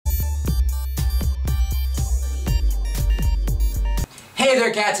Hey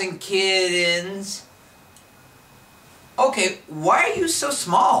there, cats and kittens. Okay, why are you so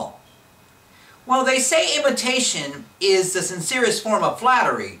small? Well, they say imitation is the sincerest form of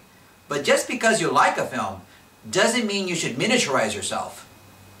flattery, but just because you like a film doesn't mean you should miniaturize yourself.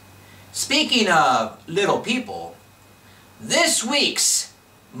 Speaking of little people, this week's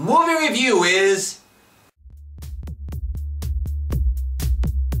movie review is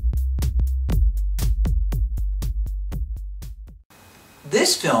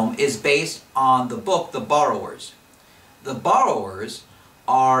This film is based on the book The Borrowers. The Borrowers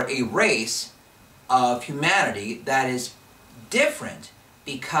are a race of humanity that is different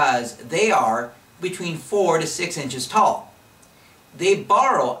because they are between 4 to 6 inches tall. They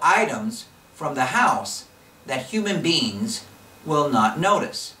borrow items from the house that human beings will not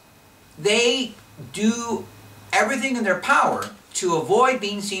notice. They do everything in their power to avoid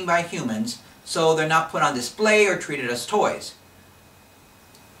being seen by humans so they're not put on display or treated as toys.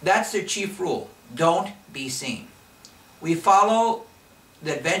 That's their chief rule. Don't be seen. We follow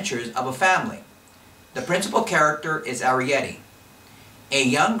the adventures of a family. The principal character is Arrietty, a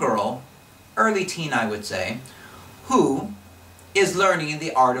young girl, early teen I would say, who is learning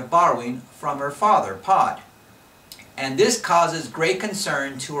the art of borrowing from her father, Pod. And this causes great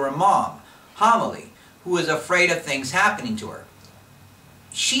concern to her mom, Homily, who is afraid of things happening to her.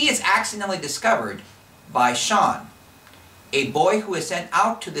 She is accidentally discovered by Sean, a boy who is sent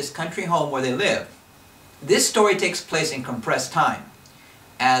out to this country home where they live. This story takes place in compressed time,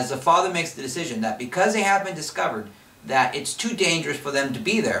 as the father makes the decision that because they have been discovered, that it's too dangerous for them to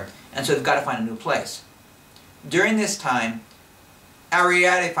be there, and so they've got to find a new place. During this time,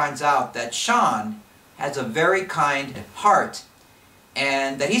 Arrietty finds out that Sean has a very kind heart,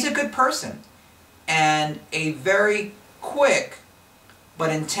 and that he's a good person, and a very quick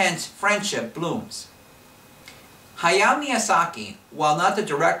but intense friendship blooms. Hayao Miyazaki, while not the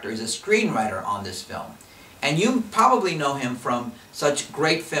director, is a screenwriter on this film. And you probably know him from such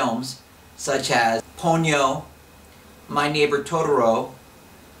great films such as Ponyo, My Neighbor Totoro,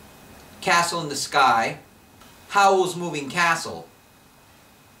 Castle in the Sky, Howl's Moving Castle,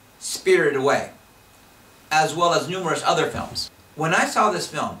 Spirited Away, as well as numerous other films. When I saw this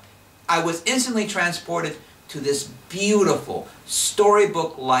film, I was instantly transported to this beautiful,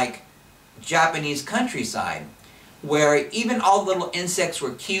 storybook-like Japanese countryside, where even all the little insects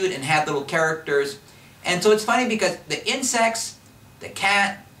were cute and had little characters. And so it's funny because the insects, the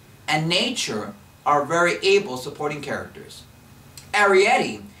cat, and nature are very able supporting characters.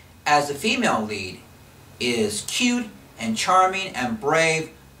 Arrietty, as the female lead, is cute and charming and brave,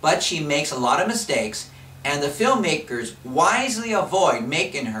 but she makes a lot of mistakes, and the filmmakers wisely avoid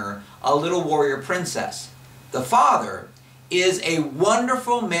making her a little warrior princess. The father is a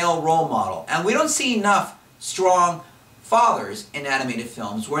wonderful male role model, and we don't see enough strong fathers in animated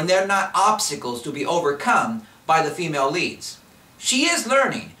films when they're not obstacles to be overcome by the female leads. She is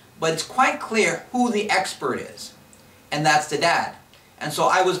learning, but it's quite clear who the expert is, and that's the dad. And so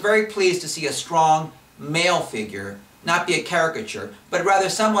I was very pleased to see a strong male figure not be a caricature, but rather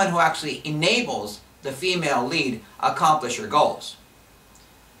someone who actually enables the female lead accomplish her goals.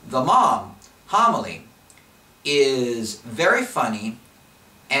 The mom, Homily, is very funny,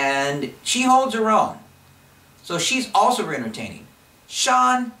 and she holds her own. So she's also very entertaining.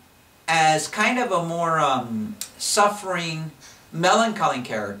 Sean, as kind of a more suffering, melancholy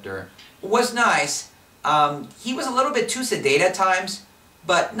character, was nice. He was a little bit too sedate at times,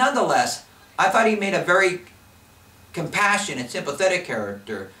 but nonetheless, I thought he made a very compassionate, sympathetic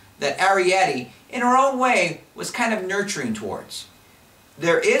character that Arrietty, in her own way, was kind of nurturing towards.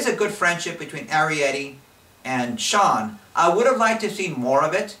 There is a good friendship between Arrietty and Sean. I would have liked to have seen more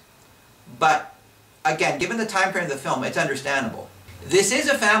of it, but again, given the time frame of the film, it's understandable. This is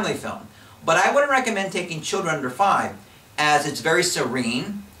a family film, but I wouldn't recommend taking children under 5, as it's very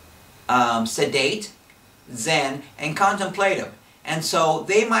serene, sedate, zen, and contemplative. And so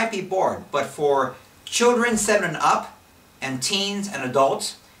they might be bored, but for children 7 and up, and teens and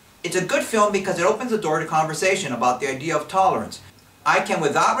adults, it's a good film because it opens the door to conversation about the idea of tolerance. I can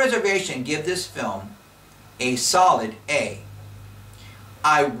without reservation give this film a solid A.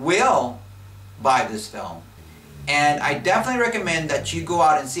 I will buy this film, and I definitely recommend that you go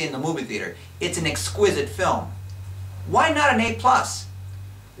out and see it in the movie theater. It's an exquisite film. Why not an A+?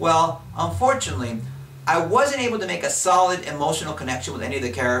 Well, unfortunately, I wasn't able to make a solid emotional connection with any of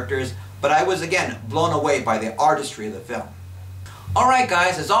the characters, but I was again blown away by the artistry of the film. Alright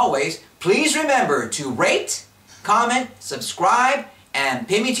guys, as always, please remember to rate, comment, subscribe, and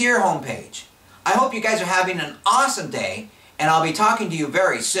pin me to your homepage. I hope you guys are having an awesome day, and I'll be talking to you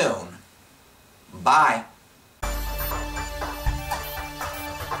very soon. Bye.